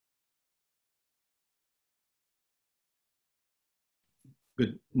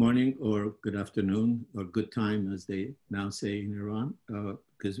Good morning or good afternoon or good time, as they now say in Iran,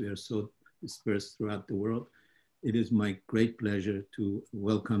 because we are so dispersed throughout the world. It is my great pleasure to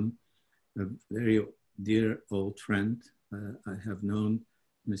welcome a very dear old friend. I have known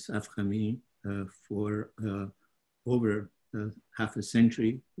Ms. Afkhami for over half a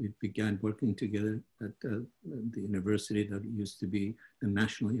century. We began working together at the university that used to be the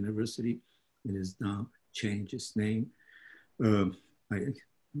National University. It has now changed its name. I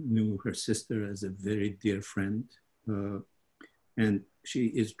knew her sister as a very dear friend, and she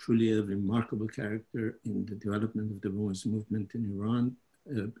is truly a remarkable character in the development of the women's movement in Iran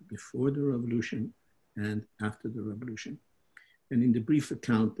before the revolution and after the revolution. And in the brief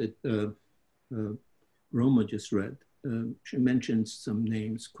account that Roma just read, she mentions some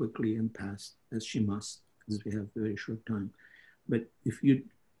names quickly and passed, as she must, because we have a very short time. But if you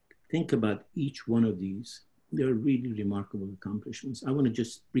think about each one of these, they're really remarkable accomplishments. I want to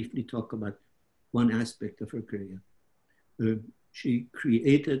just briefly talk about one aspect of her career. She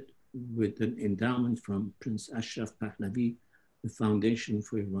created, with an endowment from Prince Ashraf Pahlavi, the Foundation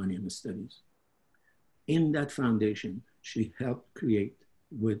for Iranian Studies. In that foundation, she helped create,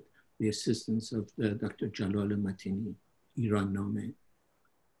 with the assistance of Dr. Jalal Matini, Iran Name,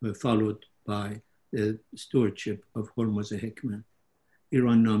 followed by the stewardship of Hormuz Hekmat.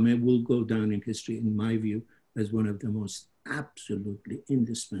 Iran Name will go down in history, in my view, as one of the most absolutely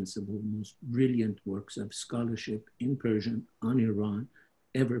indispensable, most brilliant works of scholarship in Persian on Iran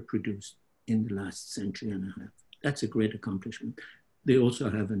ever produced in the last century and a half. That's a great accomplishment. They also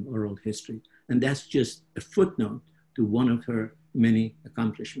have an oral history, and that's just a footnote to one of her many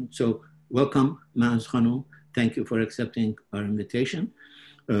accomplishments. So welcome, Mahnaz Khanum. Thank you for accepting our invitation.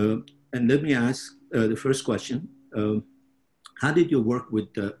 And let me ask the first question. How did your work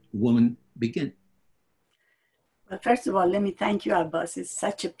with women begin? Well, first of all, let me thank you, Abbas. It's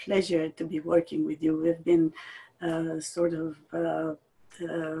such a pleasure to be working with you. We've been sort of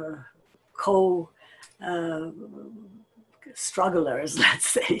co-strugglers, let's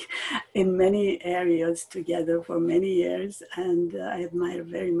say, in many areas together for many years. And I admire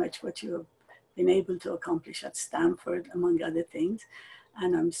very much what you have been able to accomplish at Stanford, among other things.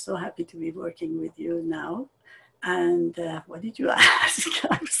 And I'm so happy to be working with you now. And what did you ask?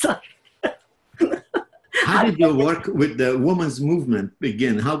 I'm sorry. How did your work with the women's movement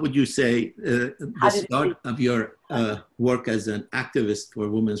begin? How would you say the start of your work as an activist for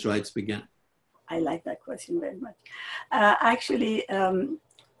women's rights began? I like that question very much. Actually,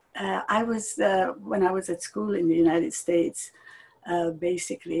 I was, when I was at school in the United States,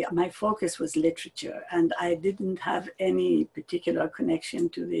 basically my focus was literature, and I didn't have any particular connection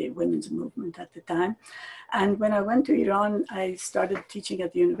to the women's movement at the time. And when I went to Iran, I started teaching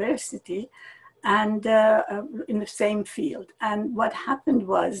at the university, and in the same field. And what happened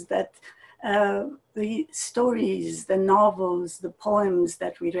was that the stories, the novels, the poems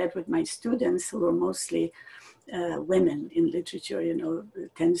that we read with my students, who were mostly women in literature, you know,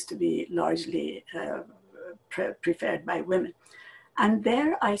 tends to be largely preferred by women. And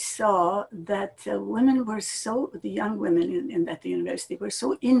there I saw that women were so, the young women at the university were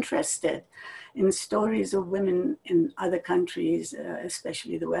so interested in stories of women in other countries,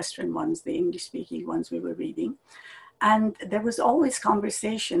 especially the Western ones, the English-speaking ones we were reading. And there was always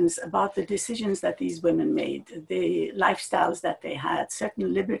conversations about the decisions that these women made, the lifestyles that they had,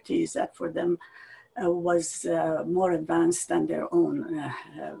 certain liberties that for them was more advanced than their own.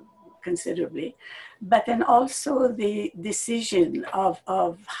 Considerably, but then also the decision of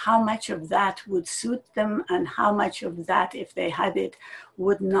how much of that would suit them and how much of that, if they had it,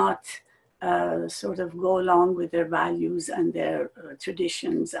 would not sort of go along with their values and their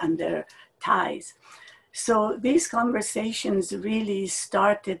traditions and their ties. So these conversations really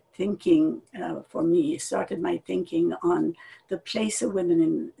started thinking, for me, started my thinking on the place of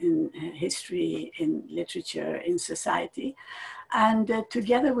women in history, in literature, in society. And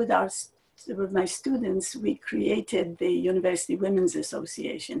together with my students, we created the University Women's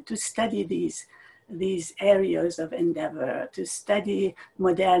Association to study these areas of endeavor, to study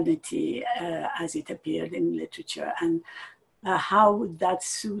modernity as it appeared in literature, and how would that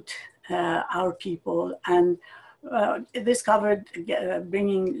suit our people. And this covered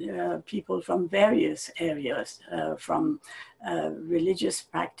bringing people from various areas, from religious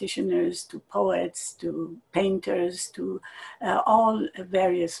practitioners to poets to painters to all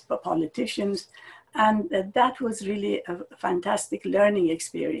various politicians. And that was really a fantastic learning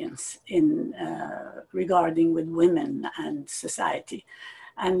experience in regarding with women and society,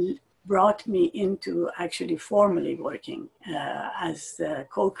 and brought me into actually formally working as the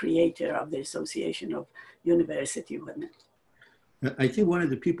co-creator of the Association of University Women. I think one of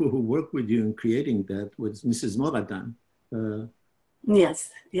the people who worked with you in creating that was Mrs. Moghadam. Yes,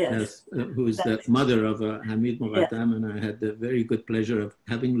 who is the mother of Hamid Moghadam, and I had the very good pleasure of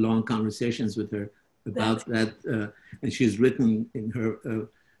having long conversations with her about that. And she's written in her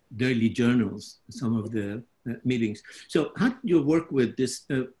daily journals some of the meetings. So how did your work with this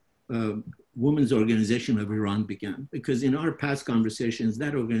Women's Organization of Iran began? Because in our past conversations,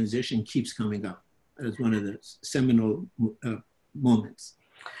 that organization keeps coming up as one of the seminal moments.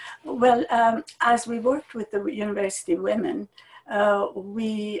 Well, as we worked with the university women,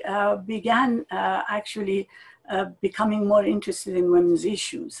 we began actually becoming more interested in women's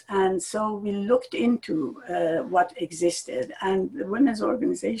issues. And so we looked into what existed. And the women's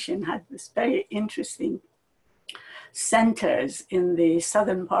organization had this very interesting centers in the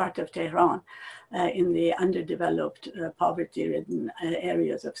southern part of Tehran, in the underdeveloped, poverty-ridden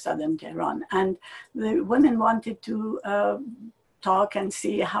areas of southern Tehran. And the women wanted to talk and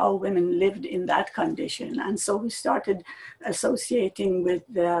see how women lived in that condition. And so we started associating with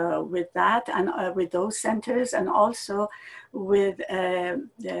that and with those centers, and also with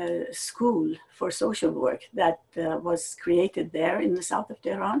the school for social work that was created there in the south of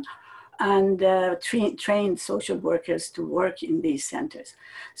Tehran, and trained social workers to work in these centers.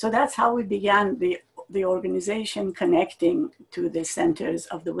 So that's how we began the organization, connecting to the centers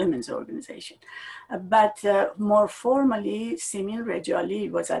of the women's organization. But more formally, Simin Rejali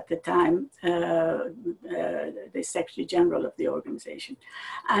was at the time the Secretary General of the organization.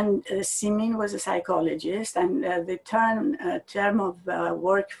 And Simin was a psychologist, and the term of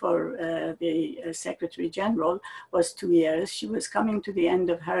work for the Secretary General was 2 years. She was coming to the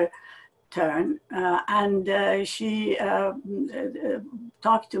end of her turn, and she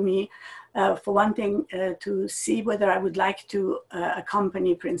talked to me for one thing, to see whether I would like to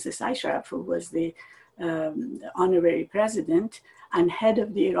accompany Princess Ashraf, who was the honorary president and head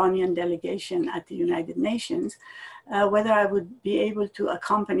of the Iranian delegation at the United Nations, whether I would be able to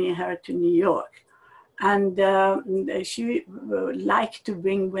accompany her to New York. And she liked to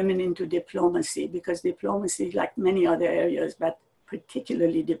bring women into diplomacy, because diplomacy, like many other areas, but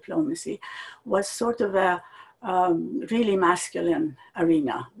particularly diplomacy, was sort of a really masculine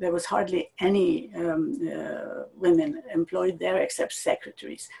arena. There was hardly any women employed there except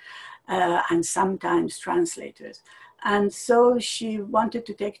secretaries and sometimes translators. And so she wanted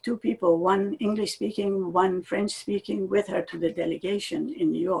to take 2 people, one English speaking, one French speaking, with her to the delegation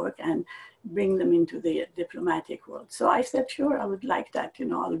in New York and bring them into the diplomatic world. So I said, sure, I would like that,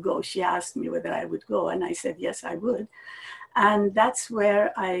 I'll go. She asked me whether I would go, and I said, yes, I would. And that's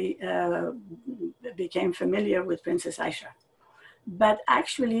where I became familiar with Princess Aisha. But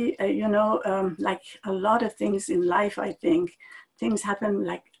actually, like a lot of things in life, I think, things happen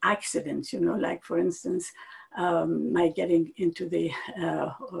like accidents, like for instance, my getting into the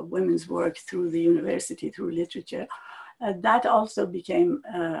women's work through the university, through literature. That also became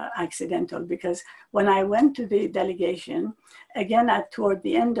accidental, because when I went to the delegation, again, toward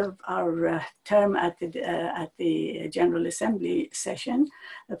the end of our term at the General Assembly session,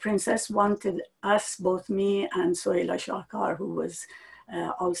 the princess wanted us, both me and Sohaila Shahkar, who was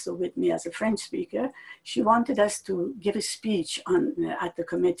also with me as a French speaker, she wanted us to give a speech at the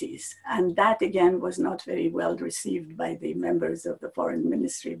committees. And that, again, was not very well received by the members of the foreign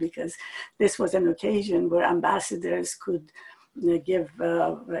ministry, because this was an occasion where ambassadors could give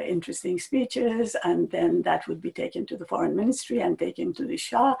interesting speeches, and then that would be taken to the foreign ministry and taken to the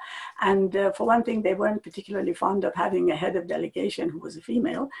Shah. And for one thing, they weren't particularly fond of having a head of delegation who was a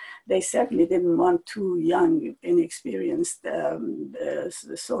female. They certainly didn't want 2 young, inexperienced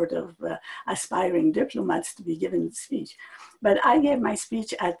sort of aspiring diplomats to be given the speech. But I gave my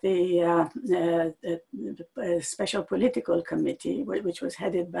speech at the Special Political Committee, which was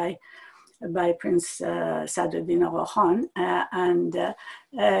headed by Prince Sadruddin Agha Khan, and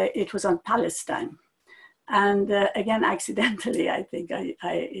it was on Palestine. And again, accidentally, I think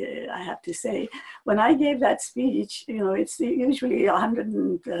I have to say, when I gave that speech, it's usually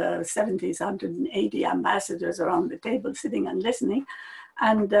 170, 180 ambassadors around the table sitting and listening.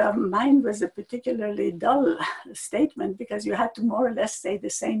 And mine was a particularly dull statement, because you had to more or less say the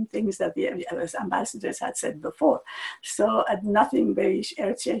same things that the ambassadors had said before. So nothing very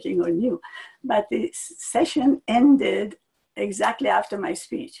earth-shaking or new. But the session ended exactly after my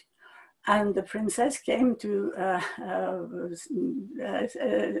speech. And the princess came to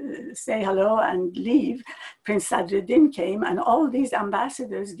say hello and leave. Prince Sadruddin came, and all these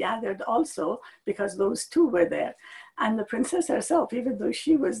ambassadors gathered also, because those 2 were there. And the princess herself, even though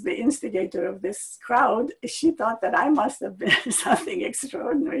she was the instigator of this crowd, she thought that I must have been something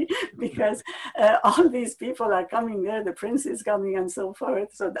extraordinary, because all these people are coming there, the prince is coming and so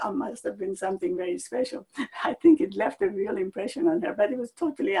forth. So that must have been something very special. I think it left a real impression on her, but it was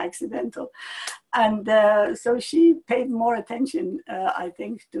totally accidental. And so she paid more attention, I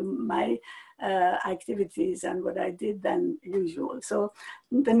think, to my activities and what I did than usual. So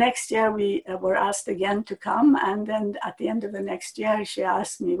the next year we were asked again to come, and then at the end of the next year she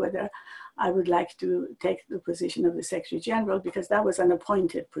asked me whether I would like to take the position of the Secretary General, because that was an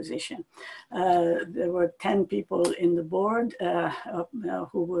appointed position. There were 10 people in the board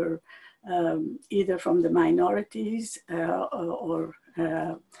who were either from the minorities or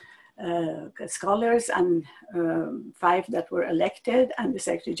scholars, and 5 that were elected, and the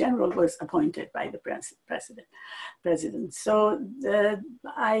Secretary General was appointed by the president. So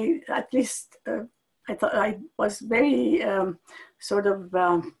I thought I was very sort of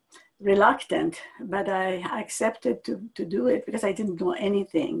reluctant, but I accepted to do it because I didn't know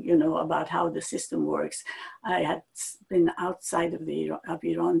anything, you know, about how the system works. I had been outside of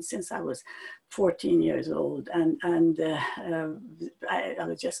Iran since I was 14 years old, and I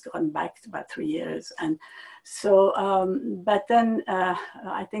was just gone back about 3 years. And so, but then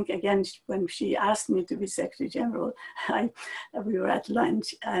I think again, when she asked me to be Secretary General, we were at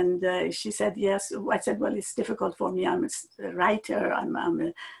lunch, and she said, yes. I said, well, it's difficult for me. I'm a writer, I'm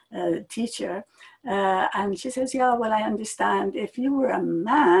a teacher. And she says, yeah, well, I understand. If you were a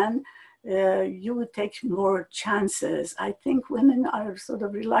man, you would take more chances. I think women are sort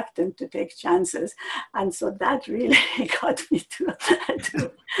of reluctant to take chances. And so that really got me to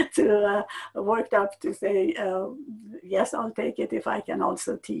worked up to say, yes, I'll take it if I can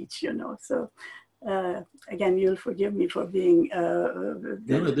also teach, you know. So again, you'll forgive me for being...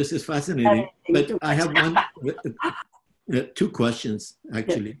 no, this is fascinating. But I have two questions,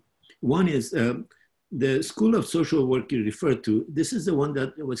 actually. Yeah. One is, the School of Social Work you referred to, this is the one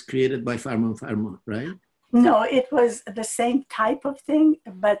that was created by Farman Farman, right? No, it was the same type of thing,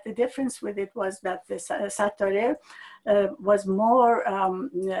 but the difference with it was that the Sackler was more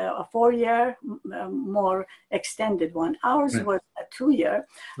a 4-year, more extended one. Ours right. was a 2-year,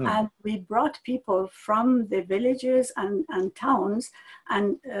 and we brought people from the villages and towns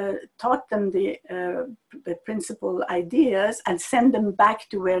and taught them the principal ideas and send them back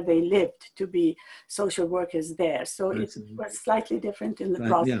to where they lived to be social workers there. So it was slightly different in the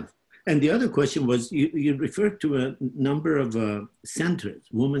process. Yeah. And the other question was, you referred to a number of centers,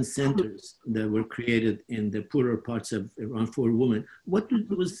 women's centers that were created in the poorer parts of Iran for women. What do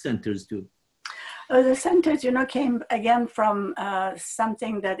those centers do? The centers, you know, came again from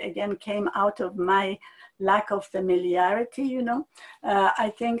something that again came out of my lack of familiarity, you know.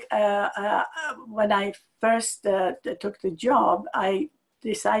 I think when I first took the job, I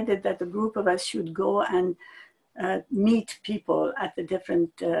decided that a group of us should go and meet people at the different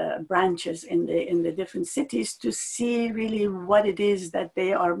branches in the different cities to see really what it is that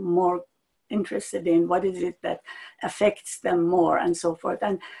they are more interested in, what is it that affects them more, and so forth.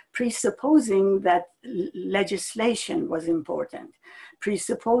 And presupposing that legislation was important,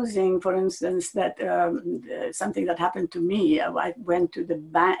 presupposing, for instance, that something that happened to me, I went to the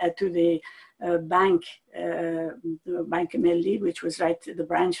Bank Melli, which was the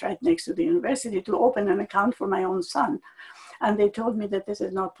branch right next to the university, to open an account for my own son. And they told me that this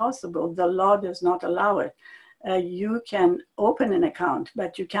is not possible. The law does not allow it. You can open an account,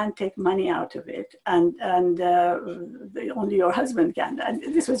 but you can't take money out of it. And only your husband can. And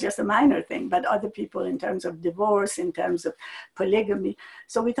this was just a minor thing, but other people in terms of divorce, in terms of polygamy.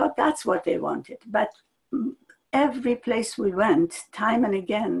 So we thought that's what they wanted. But every place we went, time and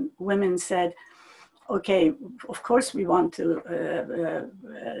again, women said, okay, of course we want to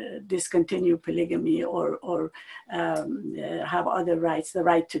discontinue polygamy or have other rights, the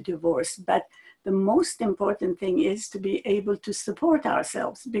right to divorce. But the most important thing is to be able to support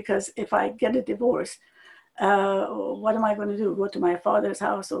ourselves, because if I get a divorce, what am I going to do? Go to my father's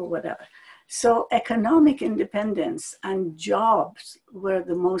house or whatever? So economic independence and jobs were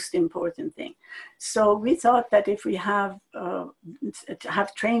the most important thing. So we thought that if we have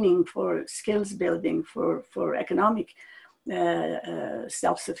training for skills building, for economic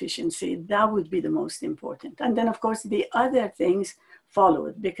self-sufficiency, that would be the most important. And then of course the other things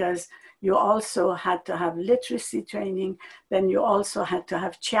followed, because you also had to have literacy training, then you also had to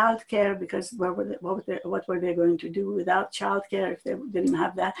have childcare, because what were they going to do without childcare if they didn't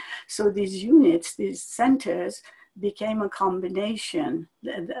have that? So these units, these centers, became a combination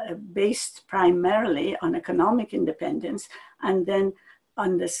based primarily on economic independence, and then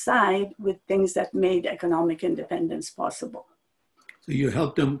on the side with things that made economic independence possible. So you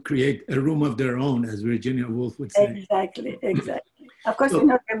helped them create a room of their own, as Virginia Woolf would say. Exactly, exactly. Of course, you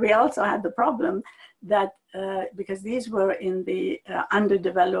know, we also had the problem that because these were in the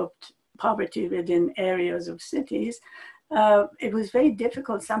underdeveloped, poverty-ridden areas of cities, it was very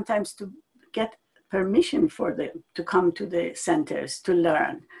difficult sometimes to get permission for them to come to the centers to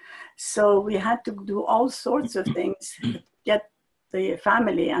learn. So we had to do all sorts of things to get the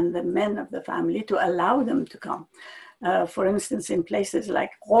family and the men of the family to allow them to come. For instance, in places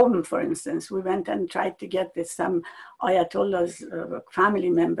like Qom, for instance, we went and tried to get some Ayatollah's family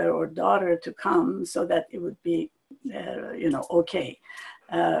member or daughter to come so that it would be, you know, okay.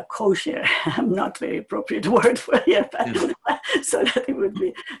 Kosher, not very appropriate word for here, but so that it would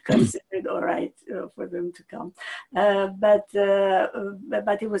be considered all right for them to come. But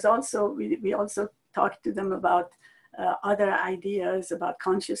it was also, we also talked to them about other ideas about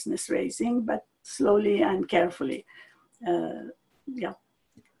consciousness raising, but slowly and carefully. Yeah.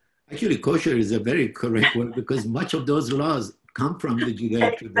 Actually, kosher is a very correct word because much of those laws come from the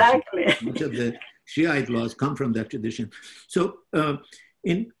Judaic tradition. Much of the Shiite laws come from that tradition. So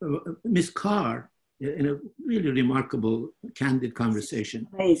Ms. Carr, in a really remarkable, candid conversation,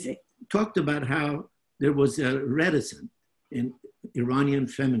 amazing, talked about how there was a reticence in Iranian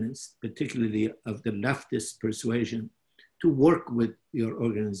feminists, particularly of the leftist persuasion, to work with your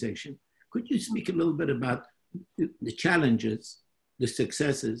organization. Could you speak a little bit about the challenges, the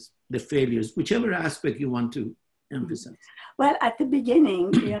successes, the failures, whichever aspect you want to emphasize? Well, at the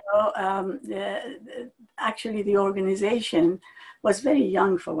beginning, you know, actually the organization was very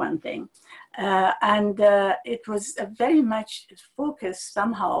young for one thing. And it was very much focused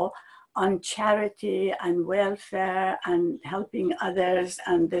somehow on charity and welfare and helping others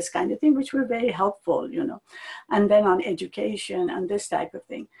and this kind of thing, which were very helpful, you know, and then on education and this type of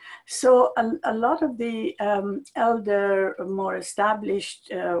thing. So a lot of the elder, more established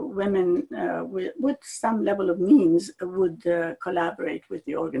women with some level of means would collaborate with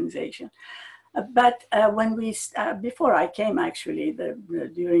the organization. But when we, before I came actually,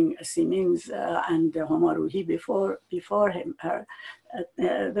 during Simin's and Homa Ruhi before him,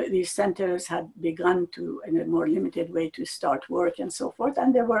 these centers had begun to, in a more limited way, to start work and so forth.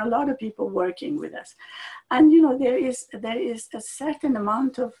 And there were a lot of people working with us. And, you know, there is a certain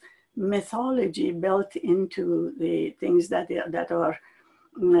amount of mythology built into the things that are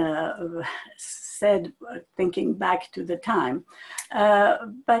said, thinking back to the time.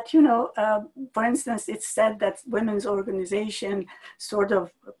 But, you know, for instance, it's said that women's organization sort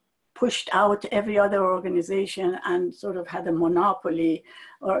of pushed out every other organization and sort of had a monopoly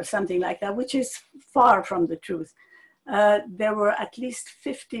or something like that, which is far from the truth. There were at least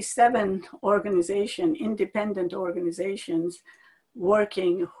 57 independent organizations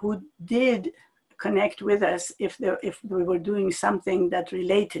working who did connect with us if we were doing something that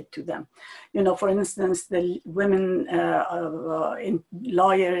related to them. You know, for instance, the women in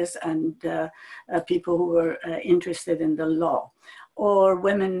lawyers and people who were interested in the law, or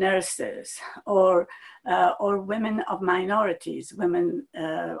women nurses, or women of minorities, women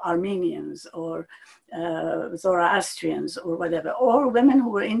Armenians, or Zoroastrians, or whatever, or women who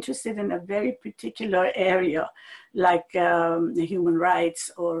were interested in a very particular area, like human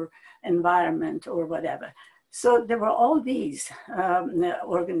rights or environment or whatever. So there were all these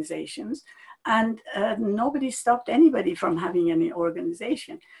organizations, and nobody stopped anybody from having any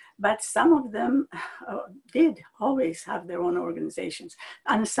organization. But some of them did always have their own organizations,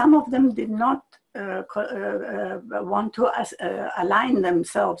 and some of them did not want to align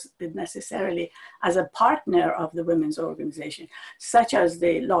themselves necessarily as a partner of the women's organization, such as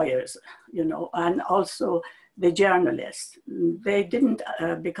the lawyers, you know, and also the journalists. They didn't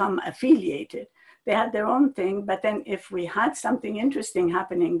become affiliated. They had their own thing, but then if we had something interesting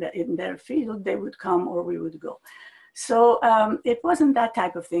happening in their field, they would come or we would go. So it wasn't that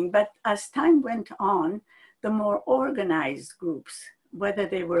type of thing. But as time went on, the more organized groups, whether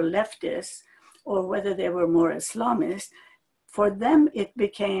they were leftists or whether they were more Islamist, for them it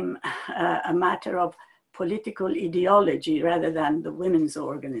became a matter of political ideology rather than the women's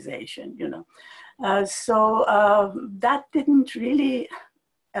organization, you know. So that didn't really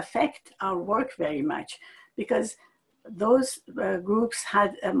affect our work very much, because those groups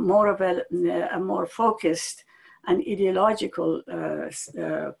had a more focused and ideological,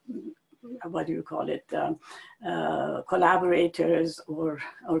 what do you call it, collaborators or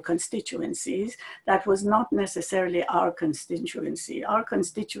constituencies. That was not necessarily our constituency. Our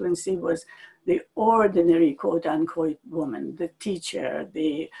constituency was the ordinary quote-unquote woman, the teacher,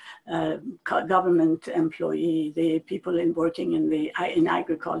 the government employee, the people working in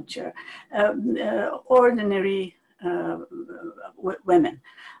agriculture, ordinary women.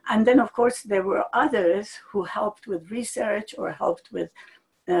 And then, of course, there were others who helped with research or helped with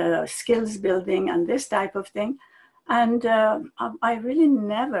skills building and this type of thing. And I really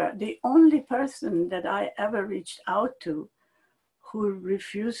never, the only person that I ever reached out to who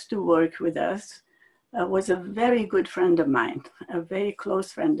refused to work with us was a very good friend of mine, a very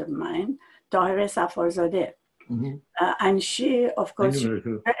close friend of mine, Tahireh Safarzadeh. Mm-hmm. And she, of course, she's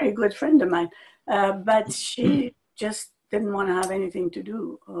a very good friend of mine, but she just didn't want to have anything to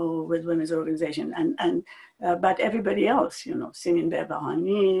do with women's organization. But everybody else, you know, Simin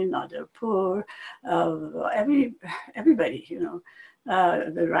Behbahani, Nader Pur, everybody, you know,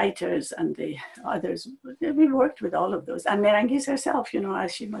 the writers and the others, we worked with all of those. And Merangis herself, you know,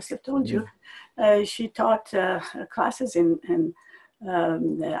 as she must have told you, she taught classes at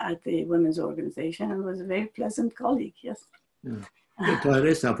the women's organization and was a very pleasant colleague, yes. Yeah. You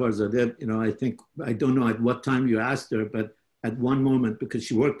know, I don't know at what time you asked her, but at one moment, because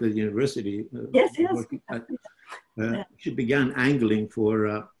she worked at the university, she began angling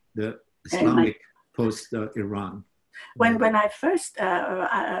for the Islamic post-Iran. When I first,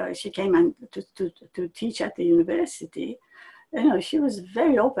 she came to teach at the university, you know, she was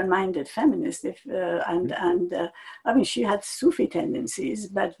very open-minded feminist. I mean, she had Sufi tendencies,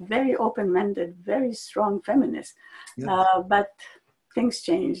 but very open-minded, very strong feminist. Yeah. But things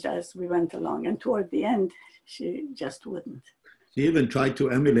changed as we went along, and toward the end, she just wouldn't. She even tried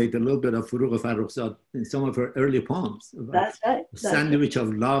to emulate a little bit of Forough Farrokhzad in some of her early poems. That's right. Sandwich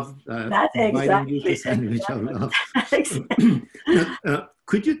of love. That's exactly. You to sandwich of love. Now,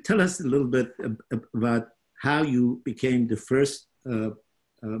 could you tell us a little bit about how you became the first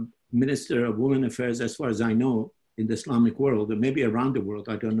Minister of Women Affairs, as far as I know, in the Islamic world, or maybe around the world,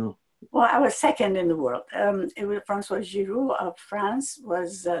 I don't know. Well, I was second in the world. It was Françoise Giroud of France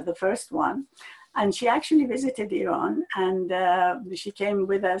was the first one. And she actually visited Iran, and she came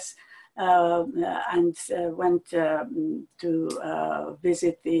with us and went to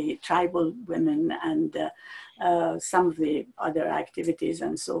visit the tribal women and some of the other activities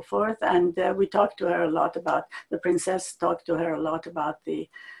and so forth. And we talked to her a lot about, the princess talked to her a lot about the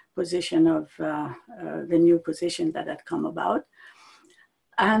position of the new position that had come about.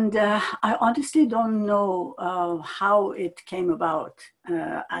 And I honestly don't know how it came about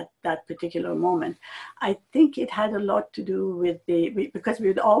at that particular moment. I think it had a lot to do with because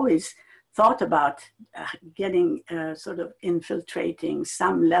we'd always thought about getting sort of infiltrating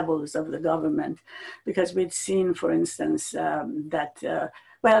some levels of the government, because we'd seen, for instance, that,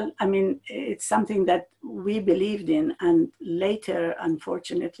 well, I mean, it's something that we believed in, and later,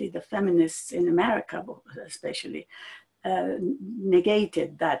 unfortunately, the feminists in America, especially,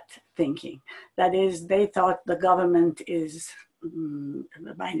 negated that thinking. That is, they thought the government is,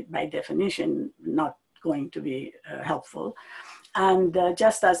 by definition, not going to be helpful. And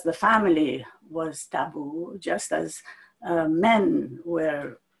just as the family was taboo, just as men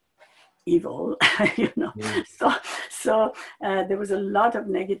were evil, you know. Yeah. So there was a lot of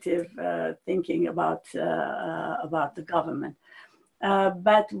negative thinking about the government.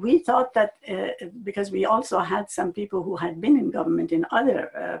 But we thought that because we also had some people who had been in government in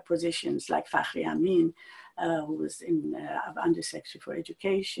other positions, like Fakhri Amin, who was in Undersecretary for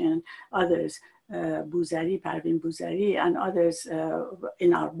Education, others, Bouzari, Parvin Bouzari, and others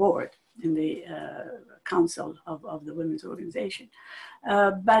in our board, in the council of the women's organization.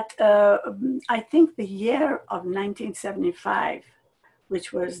 But I think the year of 1975,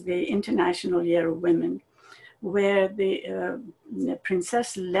 which was the International Year of Women, where the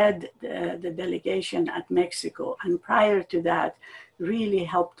princess led the delegation at Mexico, and prior to that really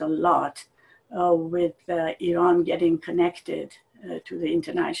helped a lot with Iran getting connected to the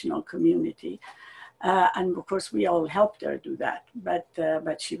international community. And of course we all helped her do that, but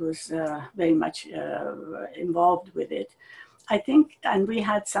she was very much involved with it. I think, and we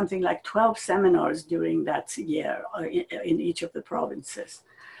had something like 12 seminars during that year in each of the provinces.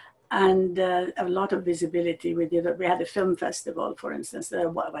 And a lot of visibility. We had a film festival, for instance,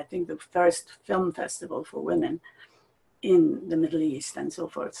 I think the first film festival for women in the Middle East and so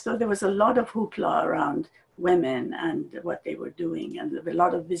forth. So there was a lot of hoopla around women and what they were doing, and a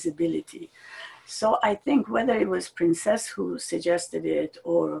lot of visibility. So I think whether it was Princess who suggested it,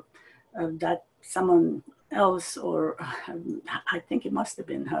 or that someone else, or I think it must have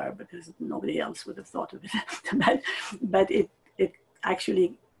been her, because nobody else would have thought of it. but it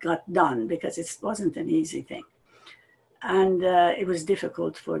actually got done, because it wasn't an easy thing. And it was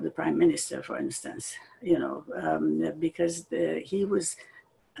difficult for the prime minister, for instance, because he was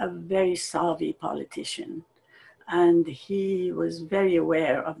a very savvy politician, and he was very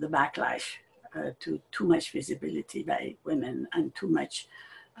aware of the backlash to too much visibility by women and too much,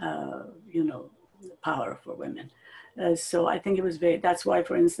 power for women. So I think it was that's why,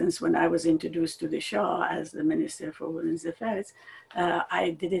 for instance, when I was introduced to the Shah as the Minister for Women's Affairs,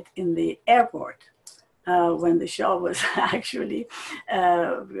 I did it in the airport. When the Shah was actually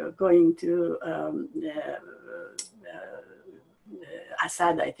going to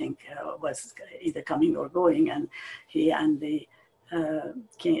Assad, I think, was either coming or going, and he and the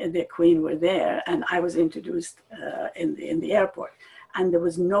Queen were there, and I was introduced in the airport, and there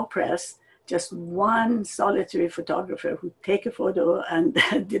was no press, just one solitary photographer who'd take a photo and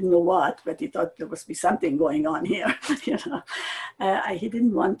didn't know what, but he thought there must be something going on here. He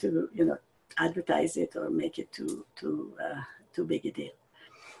didn't want to, advertise it or make it too big a deal.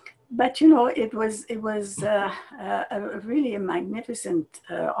 But it was really a magnificent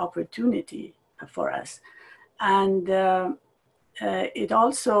opportunity for us, and it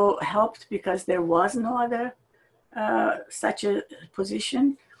also helped because there was no other such a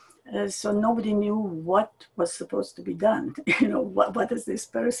position. So nobody knew what was supposed to be done. What is this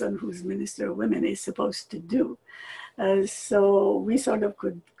person who's Minister of Women is supposed to do? So we sort of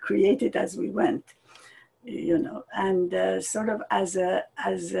could create it as we went, and sort of as a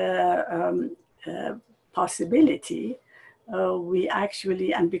possibility, we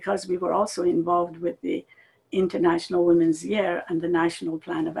actually, and because we were also involved with the International Women's Year and the National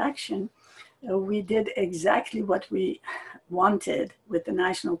Plan of Action, we did exactly what we wanted with the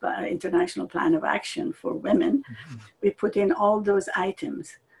International Plan of Action for women. Mm-hmm. We put in all those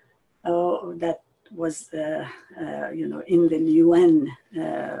items that was, in the UN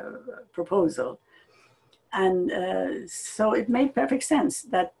proposal. And so it made perfect sense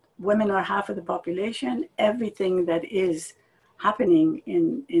that women are half of the population. Everything that is happening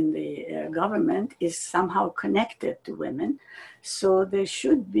in the government is somehow connected to women. So there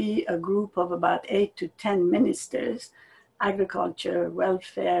should be a group of about 8 to 10 ministers, agriculture,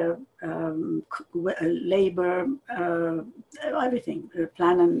 welfare, labor, everything,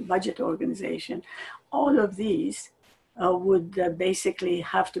 plan and budget organization. All of these would basically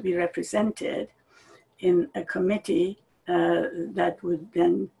have to be represented in a committee that would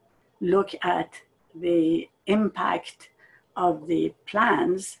then look at the impact of the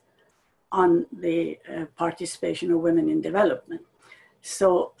plans on the participation of women in development.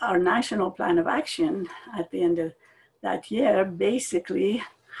 So our National Plan of Action at the end of that year basically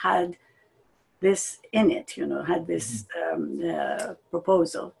had this in it, had this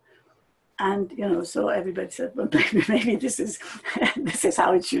proposal. And, so everybody said, well, maybe this is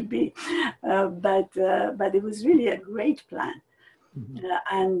how it should be. But it was really a great plan. Mm-hmm.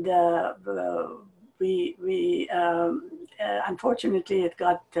 We unfortunately, it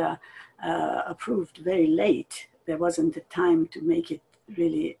got approved very late. There wasn't the time to make it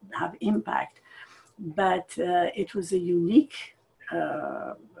really have impact. But it was a unique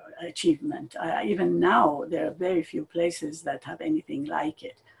achievement. Even now, there are very few places that have anything like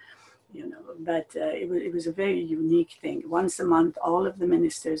it. But it was a very unique thing. Once a month, all of the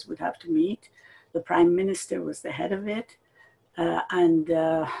ministers would have to meet. The prime minister was the head of it. And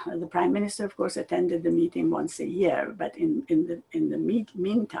the prime minister, of course, attended the meeting once a year. But in the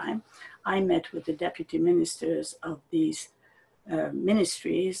meantime, I met with the deputy ministers of these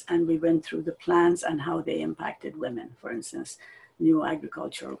ministries, and we went through the plans and how they impacted women. For instance, new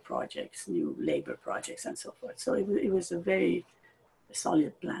agricultural projects, new labor projects, and so forth. So it was a very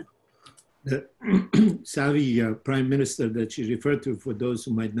solid plan. The savvy prime minister that she referred to, for those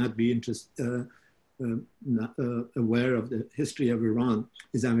who might not be aware of the history of Iran,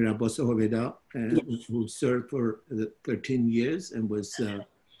 is Amir Abbas Hoveda, yes, who served for 13 years and was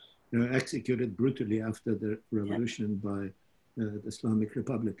executed brutally after the revolution by the Islamic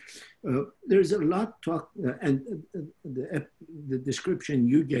Republic. There's a lot talk, and the description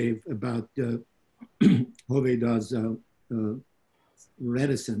you gave about Hoveda's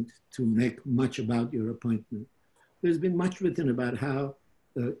reticent to make much about your appointment. There's been much written about how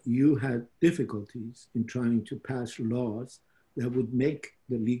you had difficulties in trying to pass laws that would make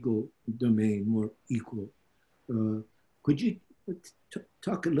the legal domain more equal. Could you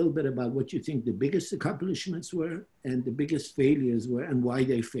talk a little bit about what you think the biggest accomplishments were and the biggest failures were and why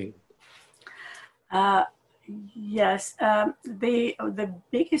they failed? Yes, the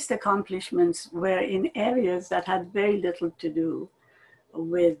biggest accomplishments were in areas that had very little to do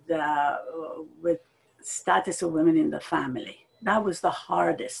with status of women in the family. That was the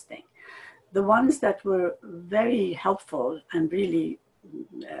hardest thing. The ones that were very helpful and really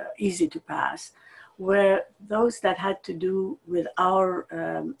easy to pass were those that had to do with our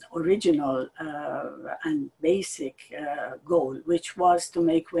original and basic goal, which was to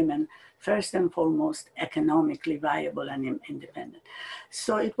make women first and foremost economically viable and independent.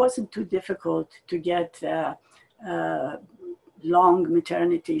 So it wasn't too difficult to get long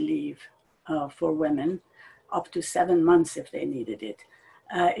maternity leave for women, up to 7 months if they needed it.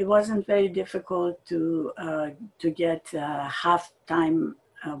 It wasn't very difficult to get half-time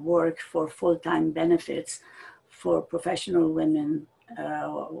work for full-time benefits for professional women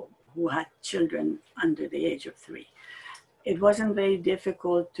who had children under the age of 3. It wasn't very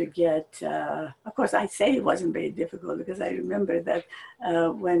difficult to get, of course I say it wasn't very difficult because I remember that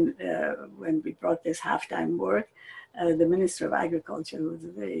when we brought this half-time work, the Minister of Agriculture, who was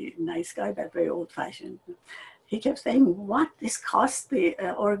a very nice guy, but very old-fashioned, he kept saying, what, this costs the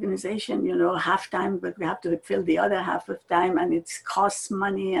organization, you know, half time, but we have to fill the other half of time, and it costs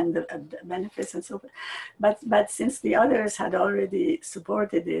money and the benefits and so forth. But since the others had already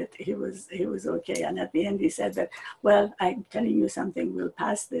supported it, he was okay. And at the end he said that, well, I'm telling you something, we'll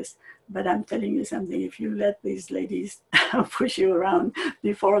pass this, but I'm telling you something, if you let these ladies push you around,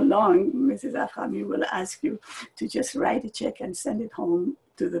 before long, Mrs. Afkhami will ask you to just write a check and send it home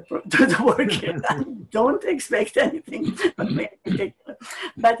to the workers. Don't expect anything,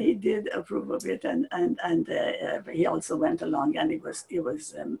 but he did approve of it, and he also went along, and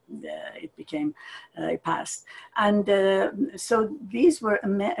it became passed. And so these were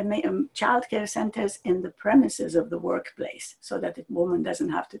childcare centers in the premises of the workplace, so that the woman doesn't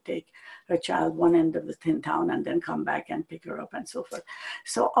have to take her child one end of the town and then come back and pick her up and so forth.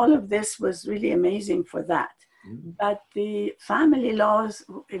 So all of this was really amazing for that. But the family laws,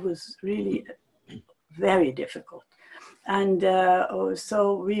 it was really very difficult. And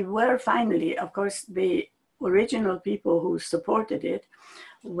so we were finally, of course, the original people who supported it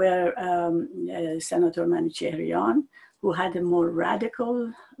were Senator Manicherian, who had a more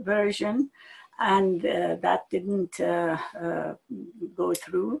radical version, and that didn't go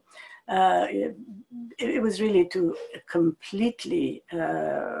through. It was really to completely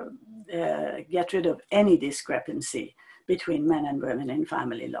get rid of any discrepancy between men and women in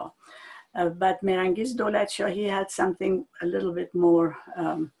family law. But Mehrangiz Dolatshahi had something a little bit more,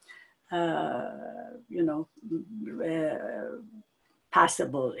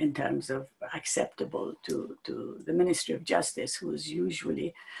 passable in terms of acceptable to the Ministry of Justice, who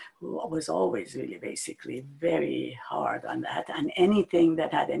was always really basically very hard on that. And anything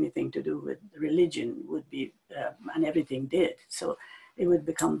that had anything to do with religion would be, and everything did. So it would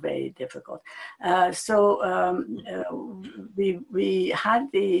become very difficult. We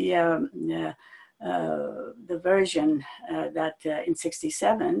had the version that in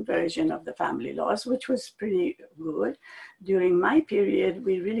 '67 version of the family laws, which was pretty good. During my period,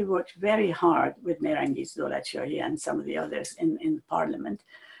 we really worked very hard with Mehrangiz Dolatshahi and some of the others in Parliament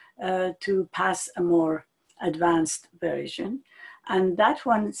to pass a more advanced version. And that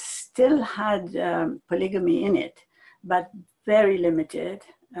one still had polygamy in it, but very limited.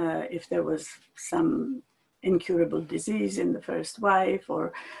 If there was some incurable disease in the first wife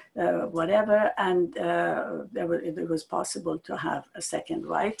or whatever, and it was possible to have a second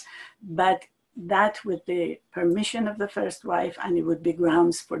wife, but that with the permission of the first wife, and it would be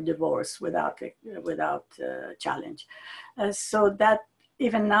grounds for divorce without challenge. So that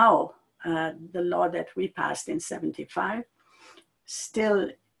even now, the law that we passed in '75 still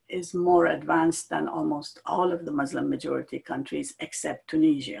is more advanced than almost all of the Muslim majority countries except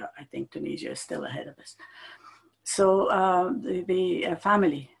Tunisia. I think Tunisia is still ahead of us. So the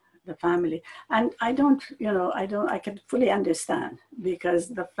family, and I can fully understand, because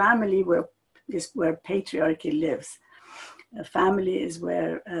the family is where patriarchy lives. A family is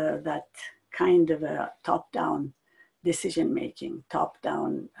where that kind of a top-down decision-making,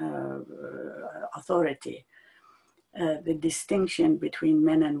 top-down authority, the distinction between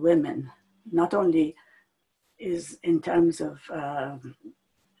men and women, not only is in terms of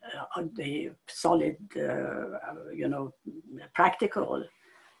the solid, practical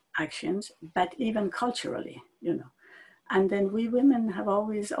actions, but even culturally, And then we women have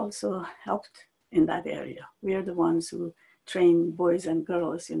always also helped in that area. We are the ones who train boys and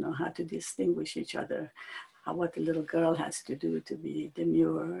girls, how to distinguish each other, what the little girl has to do to be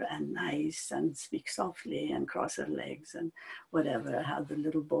demure and nice and speak softly and cross her legs and whatever, how the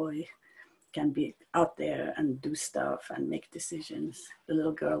little boy can be out there and do stuff and make decisions. The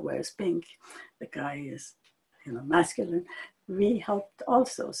little girl wears pink, the guy is, masculine. We helped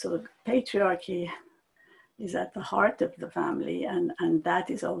also. So patriarchy is at the heart of the family, and that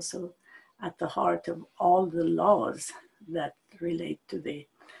is also at the heart of all the laws that relate to the,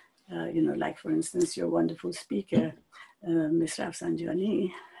 like for instance, your wonderful speaker, Ms.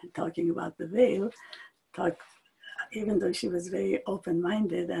 Rafsanjani, talking about the veil, even though she was very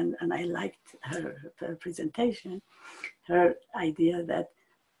open-minded and I liked her presentation, her idea that,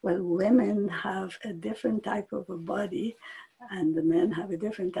 well, women have a different type of a body and the men have a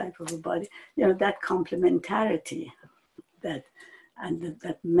different type of a body, that complementarity, that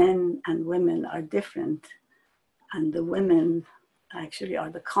men and women are different and the women actually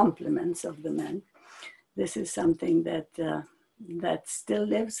are the complements of the men. This is something that that still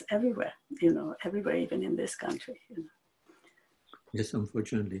lives everywhere, everywhere, even in this country. Yes,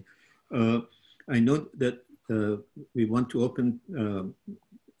 unfortunately. I know that we want to open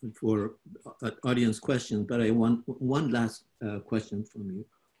for audience questions, but I want one last question from you.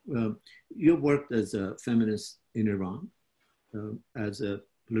 You worked as a feminist in Iran, as a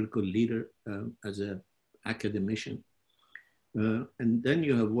political leader, as an academician, and then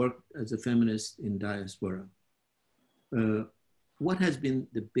you have worked as a feminist in diaspora. What has been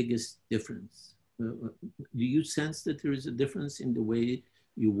the biggest difference? Do you sense that there is a difference in the way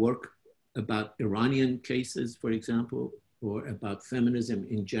you work about Iranian cases, for example, or about feminism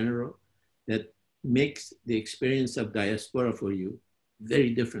in general, that makes the experience of diaspora for you very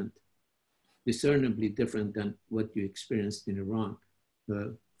different, discernibly different than what you experienced in Iran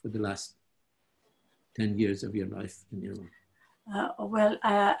for the last 10 years of your life in Iran?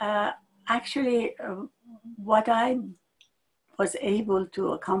 Actually, what I was able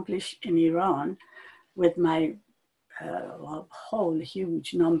to accomplish in Iran with my whole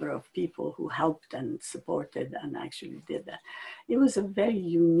huge number of people who helped and supported and actually did that, it was a very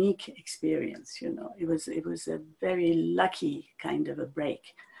unique experience. It was a very lucky kind of a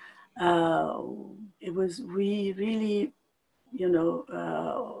break. We really,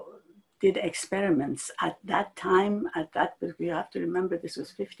 did experiments at that time, but we have to remember this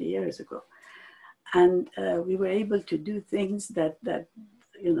was 50 years ago. And we were able to do things that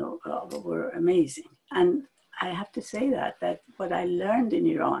were amazing. And I have to say that what I learned in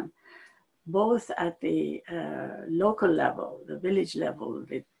Iran, both at the local level, the village level,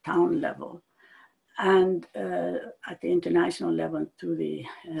 the town level, and at the international level through the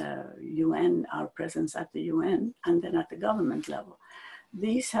UN, our presence at the UN, and then at the government level,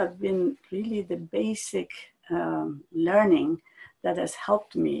 these have been really the basic learning that has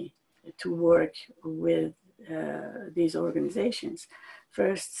helped me to work with these organizations.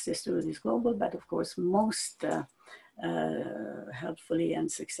 First, Sisterhood Global, but of course most helpfully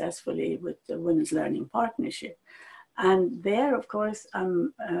and successfully with the Women's Learning Partnership. And there, of course,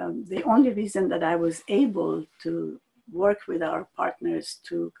 the only reason that I was able to work with our partners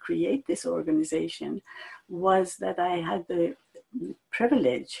to create this organization was that I had the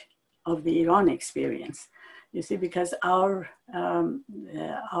privilege of the Iran experience. You see, because our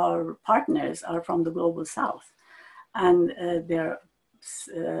partners are from the Global South, and there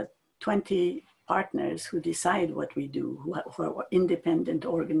are 20 partners who decide what we do, who are independent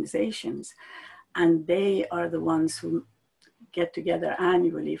organizations, and they are the ones who get together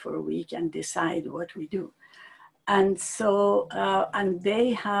annually for a week and decide what we do. And so, and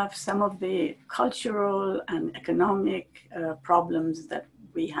they have some of the cultural and economic problems that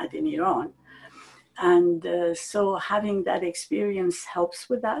we had in Iran. And so having that experience helps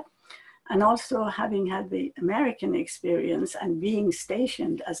with that. And also having had the American experience and being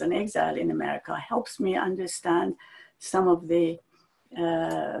stationed as an exile in America helps me understand some of the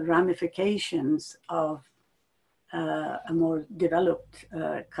ramifications of a more developed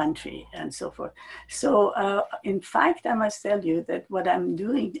country and so forth. So in fact, I must tell you that what I'm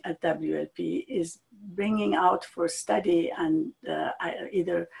doing at WLP is bringing out for study and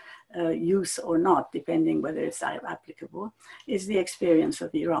either use or not, depending whether it's applicable, is the experience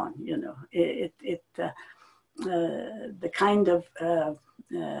of Iran. The kind of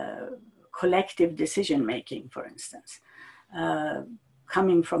collective decision making, for instance,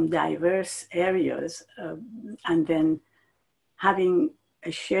 coming from diverse areas and then having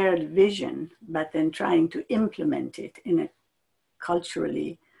a shared vision, but then trying to implement it in a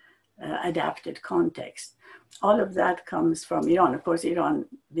culturally adapted context. All of that comes from Iran. Of course, Iran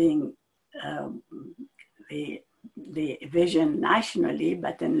being the vision nationally,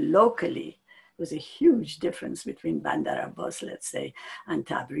 but then locally, was a huge difference between Bandar Abbas, let's say, and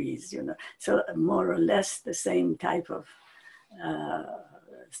Tabriz, So more or less the same type of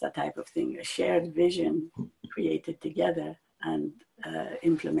thing, a shared vision created together and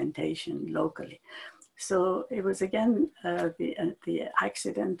implementation locally. So it was again the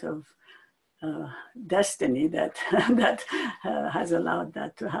accident of destiny that that has allowed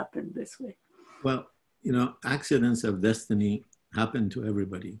that to happen this way. Well, you know, accidents of destiny happen to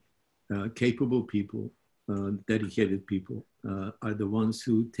everybody. Capable people, dedicated people are the ones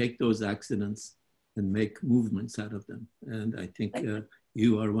who take those accidents and make movements out of them. And I think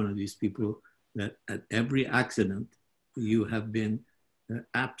you are one of these people that at every accident, you have been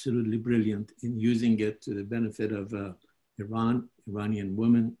absolutely brilliant in using it to the benefit of Iran, Iranian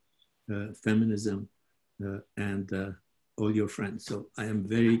women, feminism, and all your friends. So I am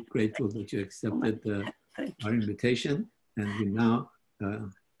very grateful that you accepted our invitation, and we now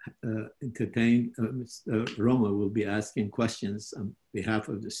entertain, Mr. Roma will be asking questions on behalf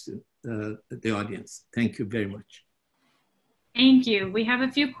of the audience. Thank you very much. Thank you. We have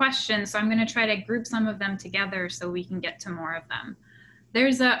a few questions, so I'm going to try to group some of them together so we can get to more of them.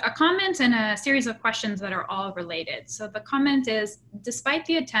 There's a comment and a series of questions that are all related. So the comment is, despite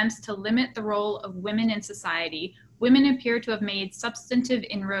the attempts to limit the role of women in society, women appear to have made substantive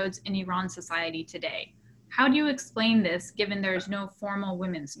inroads in Iran society today. How do you explain this, given there is no formal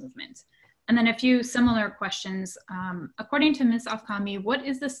women's movement? And then a few similar questions. According to Ms. Afkhami, what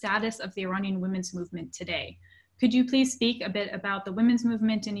is the status of the Iranian women's movement today? Could you please speak a bit about the women's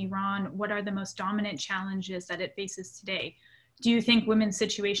movement in Iran? What are the most dominant challenges that it faces today? Do you think women's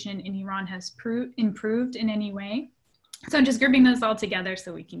situation in Iran has improved in any way? So I'm just grouping those all together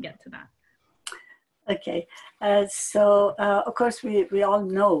so we can get to that. Okay, of course we all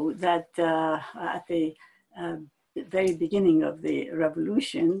know that at the very beginning of the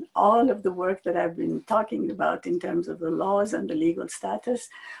revolution, all of the work that I've been talking about in terms of the laws and the legal status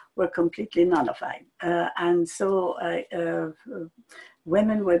were completely nullified. And so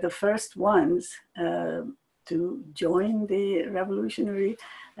women were the first ones to join the revolutionary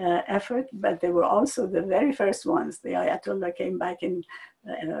effort, but they were also the very first ones. The Ayatollah came back in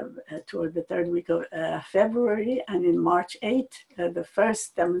toward the third week of February, and in March 8, the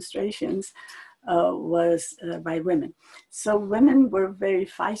first demonstrations was by women. So women were very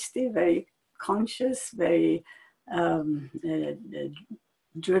feisty, very conscious, very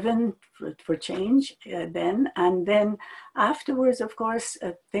driven for change then. And then afterwards, of course,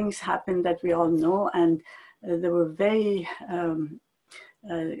 things happened that we all know, and there were very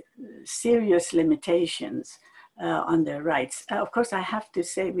serious limitations on their rights. Of course, I have to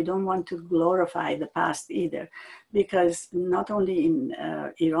say we don't want to glorify the past either, because not only in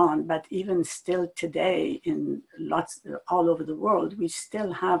Iran, but even still today in all over the world, we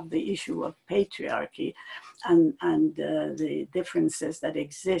still have the issue of patriarchy and the differences that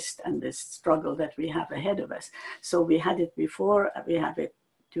exist and the struggle that we have ahead of us. So we had it before, we have it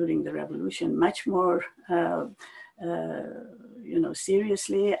during the revolution, much more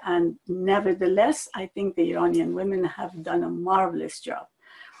seriously. And nevertheless, I think the Iranian women have done a marvelous job.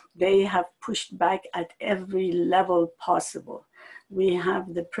 They have pushed back at every level possible. We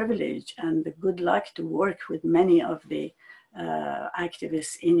have the privilege and the good luck to work with many of the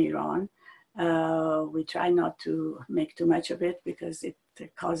activists in Iran. We try not to make too much of it because it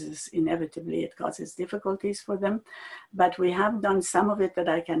causes difficulties for them. But we have done some of it that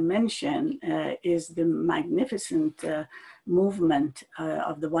I can mention is the magnificent movement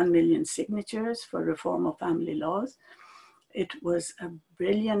of the 1 million signatures for reform of family laws. It was a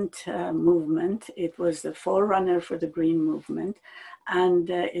brilliant movement. It was the forerunner for the Green Movement. And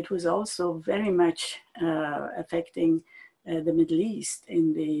it was also very much affecting the Middle East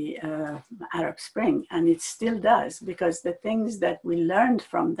in the Arab Spring. And it still does, because the things that we learned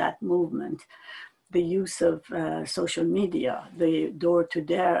from that movement, the use of social media, the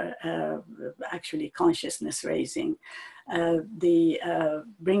door-to-door actually consciousness raising, the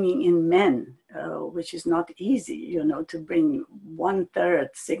bringing in men, which is not easy, to bring 1/3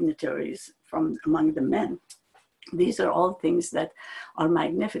 signatories from among the men. These are all things that are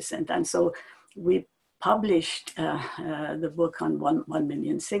magnificent. And so we published the book on 1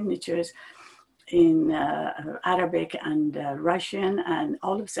 million signatures in Arabic and Russian and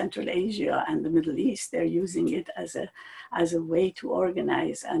all of Central Asia and the Middle East. They're using it as a way to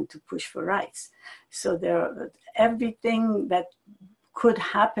organize and to push for rights. So everything that could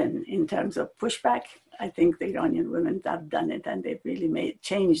happen in terms of pushback, I think the Iranian women have done it, and they've really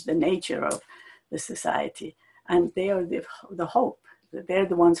changed the nature of the society. And they are the hope. They're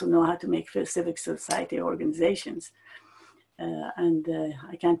the ones who know how to make civic society organizations. And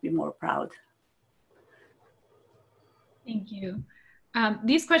I can't be more proud. Thank you.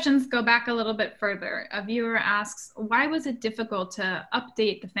 These questions go back a little bit further. A viewer asks, why was it difficult to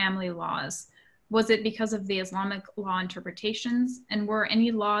update the family laws? Was it because of the Islamic law interpretations? And were any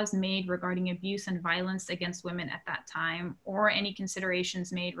laws made regarding abuse and violence against women at that time, or any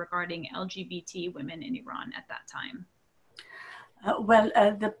considerations made regarding LGBT women in Iran at that time?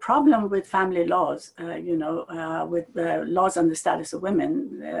 The problem with family laws, with laws on the status of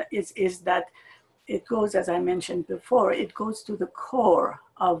women, is that it goes, as I mentioned before, it goes to the core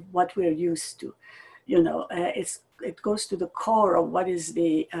of what we're used to. It goes to the core of what is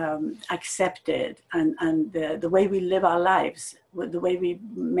the accepted and the way we live our lives, the way we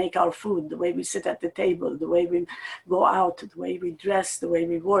make our food, the way we sit at the table, the way we go out, the way we dress, the way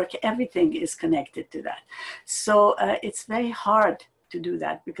we work, everything is connected to that. So it's very hard to do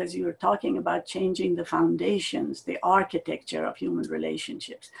that because you're talking about changing the foundations, the architecture of human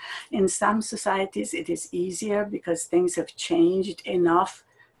relationships. In some societies, it is easier because things have changed enough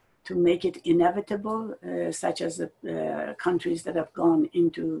to make it inevitable, such as the countries that have gone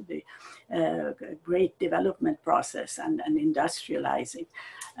into the great development process and industrializing.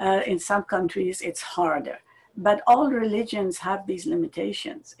 In some countries, it's harder. But all religions have these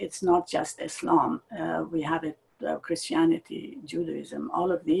limitations. It's not just Islam. We have it, Christianity, Judaism,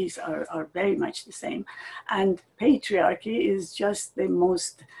 all of these are very much the same. And patriarchy is just the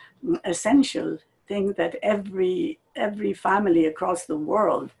most essential thing that every family across the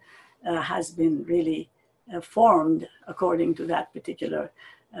world has been really formed according to that particular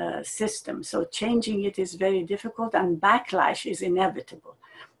system. So changing it is very difficult and backlash is inevitable.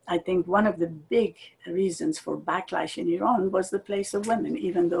 I think one of the big reasons for backlash in Iran was the place of women,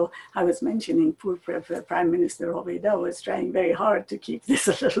 even though I was mentioning poor Prime Minister Hoveyda was trying very hard to keep this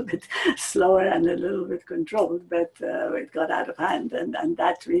a little bit slower and a little bit controlled, but it got out of hand. And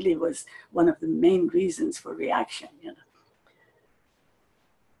that really was one of the main reasons for reaction.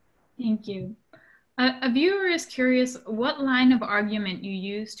 Thank you. A viewer is curious what line of argument you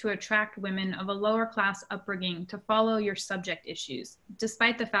use to attract women of a lower class upbringing to follow your subject issues,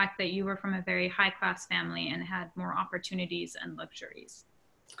 despite the fact that you were from a very high class family and had more opportunities and luxuries.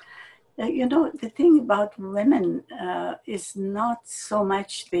 The thing about women is not so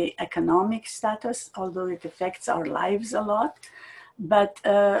much the economic status, although it affects our lives a lot, but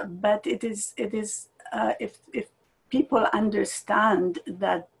it is if people understand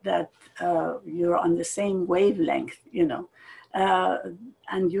that you're on the same wavelength,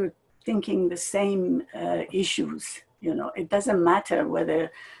 and you're thinking the same issues. It doesn't matter whether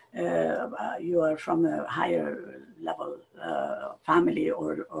you are from a higher level family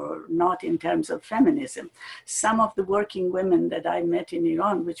or not in terms of feminism. Some of the working women that I met in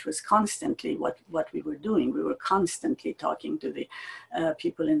Iran, which was constantly what we were doing, we were constantly talking to the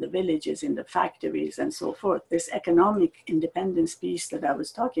people in the villages, in the factories and so forth. This economic independence piece that I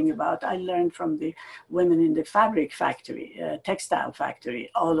was talking about, I learned from the women in the fabric factory, textile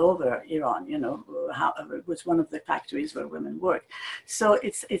factory all over Iran, it was one of the factories where women work. So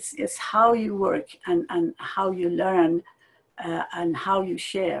it's how you work and how you learn and how you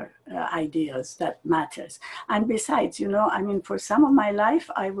share ideas that matters. And besides, for some of my life,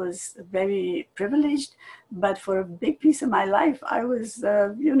 I was very privileged, but for a big piece of my life, I was,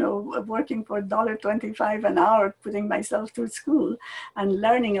 working for $1.25 an hour, putting myself through school and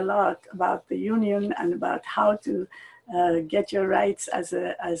learning a lot about the union and about how to get your rights as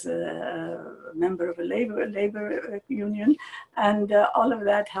a member of a labor union, and all of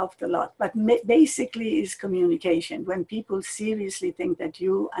that helped a lot. But basically is communication. When people seriously think that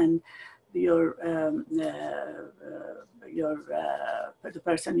you and the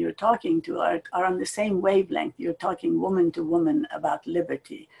person you're talking to are on the same wavelength, you're talking woman to woman about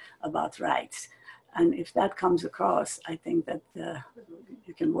liberty, about rights. And if that comes across, I think that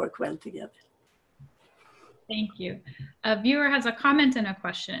you can work well together. Thank you. A viewer has a comment and a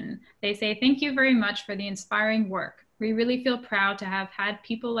question. They say, thank you very much for the inspiring work. We really feel proud to have had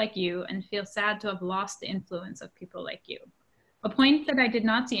people like you and feel sad to have lost the influence of people like you. A point that I did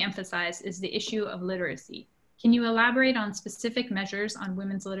not see emphasized is the issue of literacy. Can you elaborate on specific measures on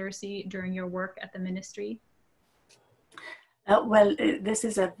women's literacy during your work at the ministry? This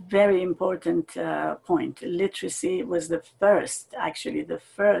is a very important point. Literacy was the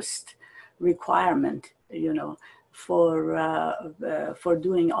first requirement, for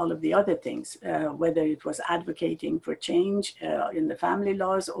doing all of the other things, whether it was advocating for change in the family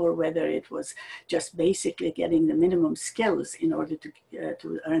laws or whether it was just basically getting the minimum skills in order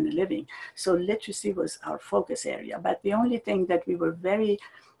to earn a living. So literacy was our focus area. But the only thing that we were very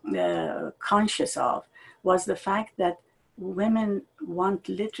conscious of was the fact that women want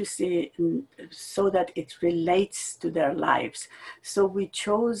literacy so that it relates to their lives. So we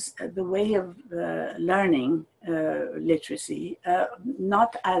chose the way of learning literacy,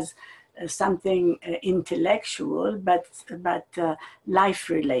 not as something intellectual, but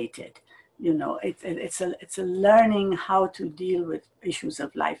life-related. You know, it's a learning how to deal with issues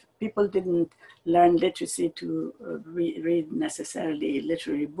of life. People didn't learn literacy to read necessarily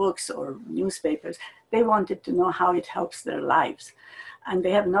literary books or newspapers. They wanted to know how it helps their lives. And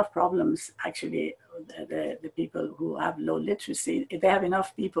they have enough problems, actually, the people who have low literacy, they have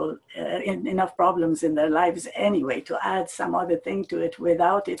enough people, enough problems in their lives anyway. To add some other thing to it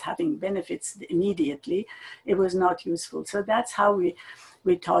without it having benefits immediately, it was not useful. So that's how we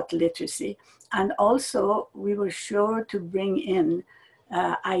taught literacy. And also we were sure to bring in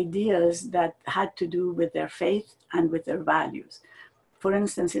ideas that had to do with their faith and with their values. For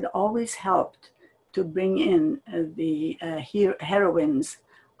instance, it always helped to bring in the heroines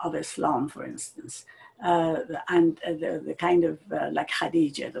of Islam, for instance, and the kind of like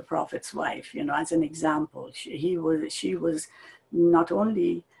Khadija, the Prophet's wife, you know, as an example. She was not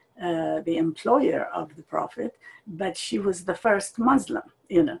only the employer of the Prophet, but she was the first Muslim,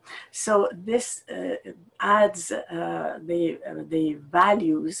 you know. So this adds the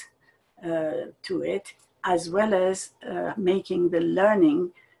values to it, as well as making the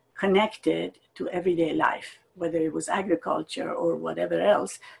learning connected to everyday life, whether it was agriculture or whatever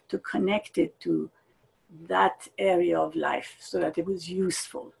else, to connect it to that area of life so that it was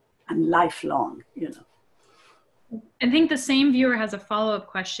useful and lifelong, you know. I think the same viewer has a follow-up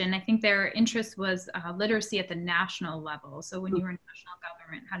question. I think their interest was literacy at the national level. So when you were in national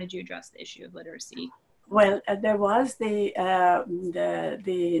government, how did you address the issue of literacy? Well, there was the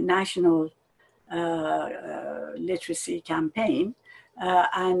national literacy campaign,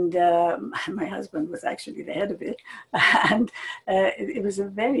 and my husband was actually the head of it. And it was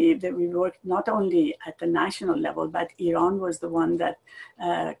we worked not only at the national level, but Iran was the one that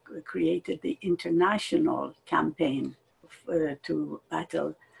created the international campaign to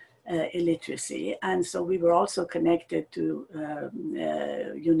battle illiteracy. And so we were also connected to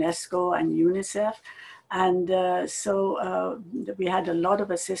UNESCO and UNICEF. And so we had a lot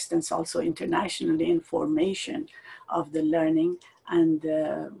of assistance also internationally in formation of the learning and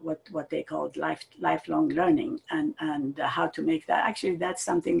what they called lifelong learning, and how to make that. Actually, that's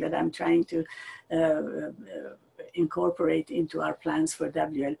something that I'm trying to incorporate into our plans for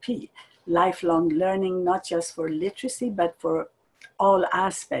WLP. Lifelong learning, not just for literacy, but for all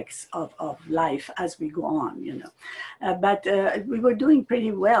aspects of life as we go on, you know. But we were doing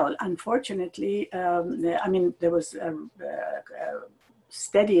pretty well. Unfortunately, I mean, there was a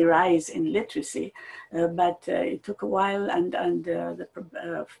steady rise in literacy, but it took a while, and the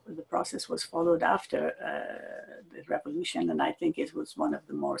process was followed after the revolution, and I think it was one of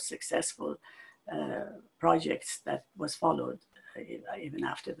the more successful projects that was followed even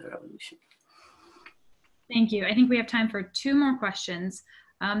after the revolution. Thank you. I think we have time for 2 more questions.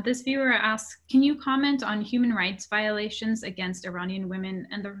 This viewer asks, can you comment on human rights violations against Iranian women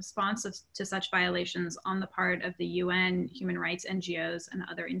and the response to such violations on the part of the UN, human rights NGOs, and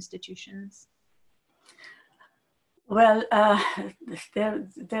other institutions? Well,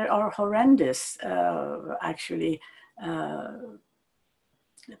 there are horrendous, actually,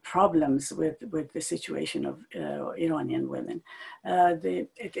 problems with the situation of Iranian women. There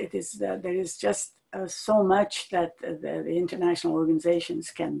is just so much that the international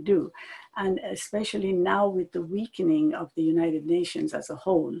organizations can do. And especially now with the weakening of the United Nations as a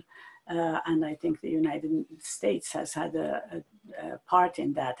whole, and I think the United States has had a part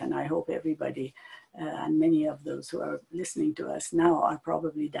in that, and I hope everybody and many of those who are listening to us now are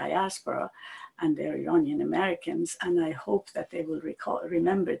probably diaspora, and they're Iranian Americans, and I hope that they will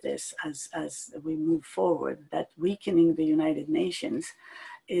remember this as we move forward, that weakening the United Nations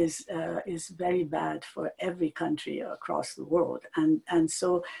is very bad for every country across the world. And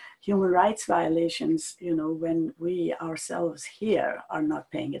so human rights violations, you know, when we ourselves here are not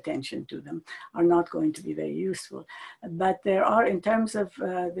paying attention to them, are not going to be very useful. But there are, in terms of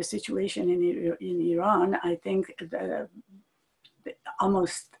the situation in Iran, I think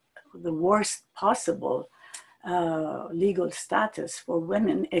almost the worst possible legal status for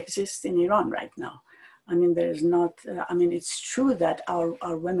women exists in Iran right now. I mean, there's not, I mean, it's true that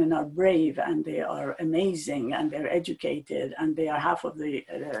our women are brave and they are amazing and they're educated and they are half of the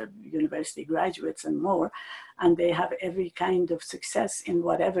university graduates and more, and they have every kind of success in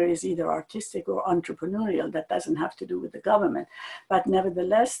whatever is either artistic or entrepreneurial that doesn't have to do with the government. But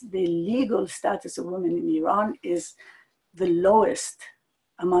nevertheless, the legal status of women in Iran is the lowest,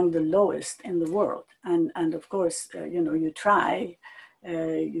 among the lowest in the world. And of course, you know, you try,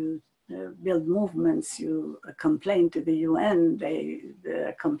 you build movements, you complain to the UN, they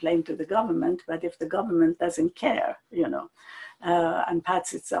complain to the government, but if the government doesn't care, you know, and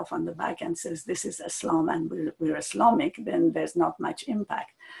pats itself on the back and says, this is Islam and we're Islamic, then there's not much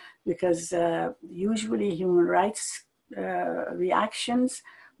impact. Because usually human rights reactions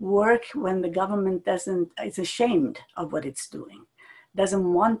work when the government is ashamed of what it's doing,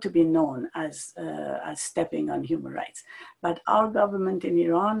 doesn't want to be known as stepping on human rights. But our government in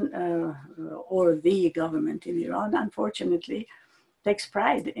Iran, or the government in Iran, unfortunately, takes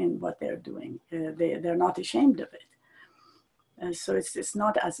pride in what they're doing. They're not ashamed of it. So it's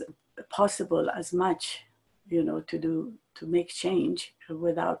not as possible as much, you know, to make change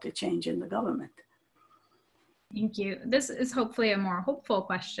without a change in the government. Thank you. This is hopefully a more hopeful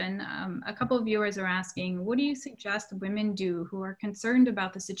question. A couple of viewers are asking, what do you suggest women do who are concerned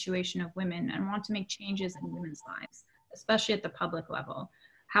about the situation of women and want to make changes in women's lives, especially at the public level?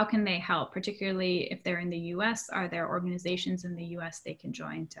 How can they help, particularly if they're in the US? Are there organizations in the US they can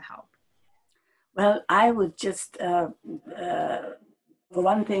join to help? Well, I would just, for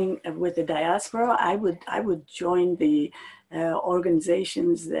one thing, with the diaspora, I would join the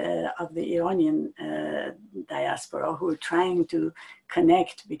organizations of the Iranian diaspora who are trying to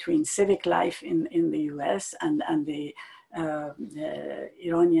connect between civic life in the US and the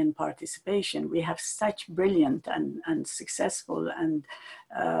Iranian participation. We have such brilliant and successful and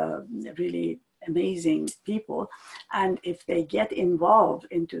really amazing people, and if they get involved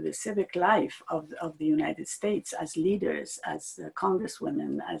into the civic life of the United States as leaders, as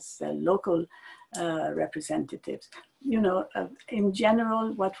congresswomen, as local representatives, you know, in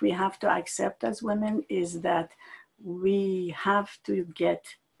general, what we have to accept as women is that we have to get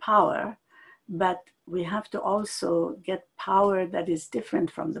power, but we have to also get power that is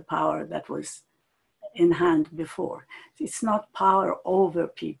different from the power that was in hand before. It's not power over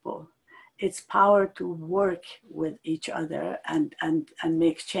people. It's power to work with each other and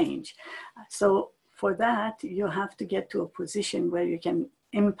make change. So for that, you have to get to a position where you can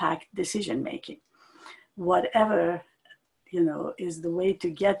impact decision-making. Whatever, you know, is the way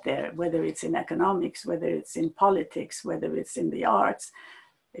to get there, whether it's in economics, whether it's in politics, whether it's in the arts.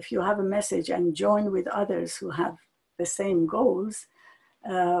 If you have a message and join with others who have the same goals,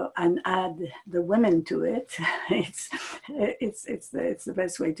 and add the women to it, it's the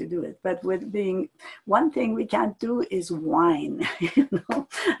best way to do it. But with being, one thing we can't do is whine, you know,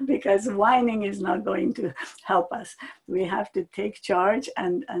 because whining is not going to help us. We have to take charge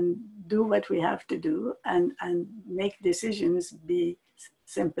and do what we have to do and make decisions be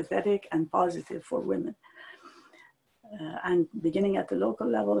sympathetic and positive for women. And beginning at the local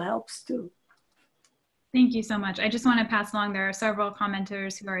level helps too. Thank you so much. I just want to pass along, there are several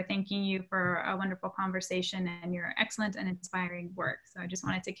commenters who are thanking you for a wonderful conversation and your excellent and inspiring work. So I just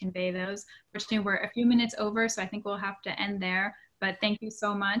wanted to convey those. Fortunately, we're a few minutes over, so I think we'll have to end there. But thank you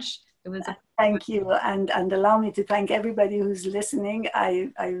so much. It was thank you, and allow me to thank everybody who's listening.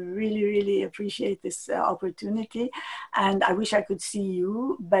 I really, really appreciate this opportunity, and I wish I could see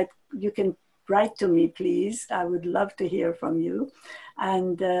you, but you can write to me, please. I would love to hear from you.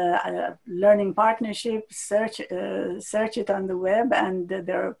 And Learning Partnership, search it on the web, and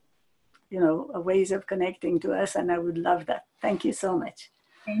there are, you know, ways of connecting to us, and I would love that. Thank you so much.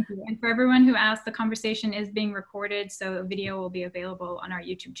 Thank you. And for everyone who asked, the conversation is being recorded, so a video will be available on our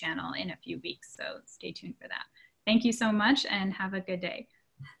YouTube channel in a few weeks, so stay tuned for that. Thank you so much and have a good day.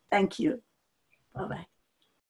 Thank you. Bye-bye.